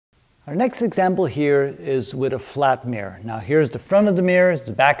Our next example here is with a flat mirror. Now here's the front of the mirror,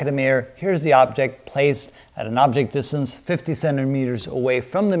 the back of the mirror. Here's the object placed at an object distance 50 centimeters away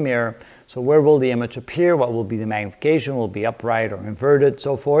from the mirror. So where will the image appear? What will be the magnification? Will it be upright or inverted,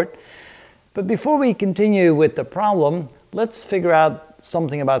 so forth? But before we continue with the problem, let's figure out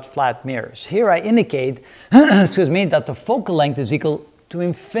something about flat mirrors. Here I indicate excuse me, that the focal length is equal to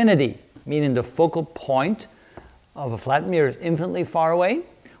infinity, meaning the focal point of a flat mirror is infinitely far away.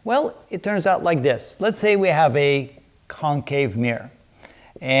 Well, it turns out like this. Let's say we have a concave mirror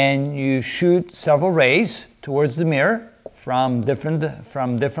and you shoot several rays towards the mirror from different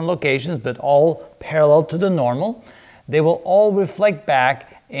locations, but all parallel to the normal. They will all reflect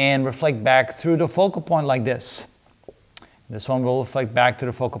back and reflect back through the focal point like this. This one will reflect back to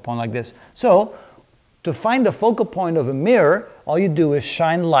the focal point like this. So to find the focal point of a mirror, all you do is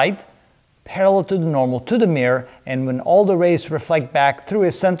shine light parallel to the normal to the mirror, and when all the rays reflect back through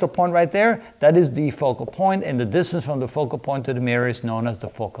a central point right there, that is the focal point, and the distance from the focal point to the mirror is known as the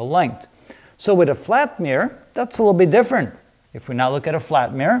focal length. So with a flat mirror, that's a little bit different. If we now look at a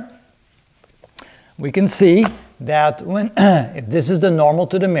flat mirror, we can see that when if this is the normal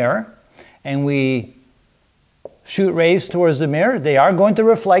to the mirror and we shoot rays towards the mirror, they are going to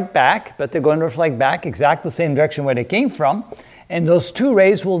reflect back, but they're going to reflect back exactly the same direction where they came from. And those two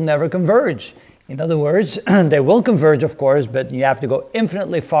rays will never converge. In other words, they will converge, of course, but you have to go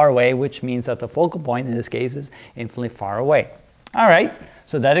infinitely far away, which means that the focal point in this case is infinitely far away. All right,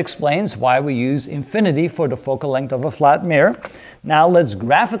 so that explains why we use infinity for the focal length of a flat mirror. Now let's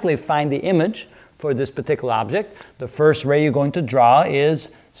graphically find the image for this particular object. The first ray you're going to draw is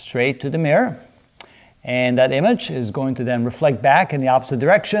straight to the mirror. And that image is going to then reflect back in the opposite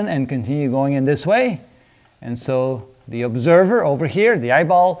direction and continue going in this way. And so the observer over here, the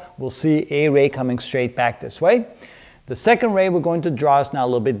eyeball, will see a ray coming straight back this way. The second ray we're going to draw is now a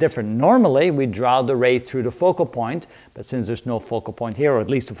little bit different. Normally, we draw the ray through the focal point, but since there's no focal point here, or at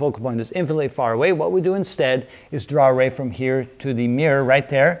least the focal point is infinitely far away, what we do instead is draw a ray from here to the mirror right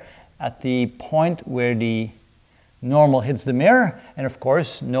there at the point where the normal hits the mirror. And of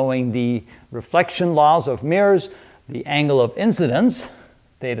course, knowing the reflection laws of mirrors, the angle of incidence,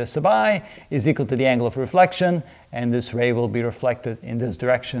 theta sub I, is equal to the angle of reflection, and this ray will be reflected in this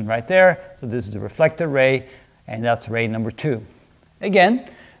direction right there. So this is the reflected ray, and that's ray number 2. Again,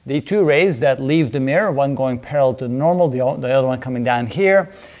 the two rays that leave the mirror, one going parallel to the normal, the other one coming down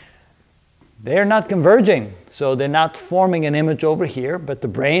here, they're not converging. So they're not forming an image over here, but the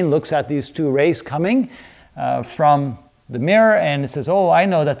brain looks at these two rays coming from the mirror, and it says, oh, I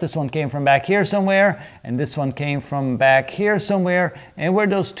know that this one came from back here somewhere, and this one came from back here somewhere, and where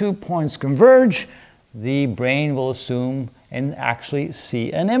those 2 points converge, the brain will assume and actually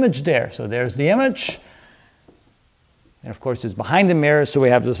see an image there. So there's the image, and of course it's behind the mirror, so we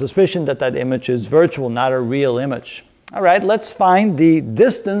have the suspicion that that image is virtual, not a real image. All right, let's find the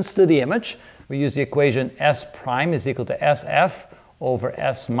distance to the image. We use the equation S prime is equal to SF over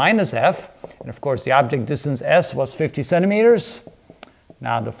S minus F. And of course, the object distance S was 50 centimeters.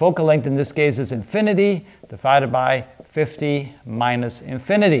 Now, the focal length in this case is infinity divided by 50 minus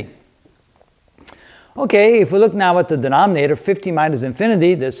infinity. Okay, if we look now at the denominator, 50 minus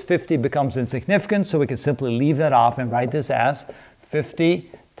infinity, this 50 becomes insignificant, so we can simply leave that off and write this as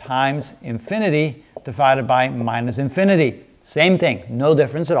 50 times infinity divided by minus infinity. Same thing, no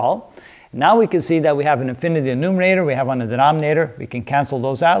difference at all. Now we can see that we have an infinity in the numerator, we have on the denominator, we can cancel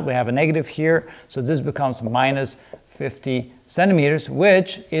those out, we have a negative here, so this becomes minus 50 centimeters,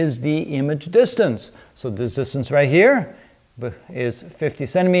 which is the image distance. So this distance right here is 50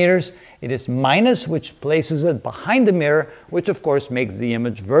 centimeters. It is minus, which places it behind the mirror, which of course makes the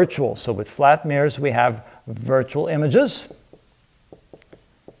image virtual. So with flat mirrors, we have virtual images.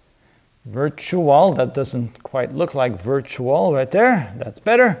 Virtual, that doesn't quite look like virtual right there, that's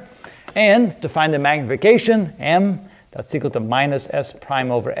better. And to find the magnification, m, that's equal to minus s prime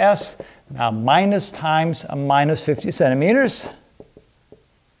over s. Now minus times a minus 50 centimeters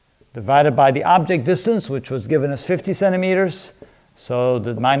divided by the object distance, which was given as 50 centimeters. So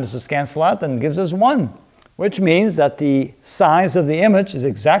the minuses cancel out and gives us 1, which means that the size of the image is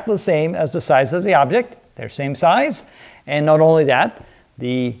exactly the same as the size of the object. They're same size. And not only that,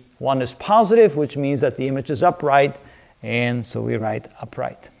 the 1 is positive, which means that the image is upright, and so we write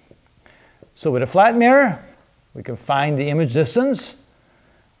upright. So with a flat mirror, we can find the image distance,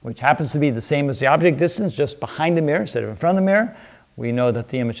 which happens to be the same as the object distance, just behind the mirror instead of in front of the mirror. We know that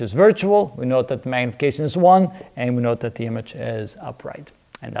the image is virtual, we know that the magnification is 1, and we know that the image is upright.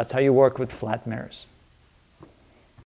 And that's how you work with flat mirrors.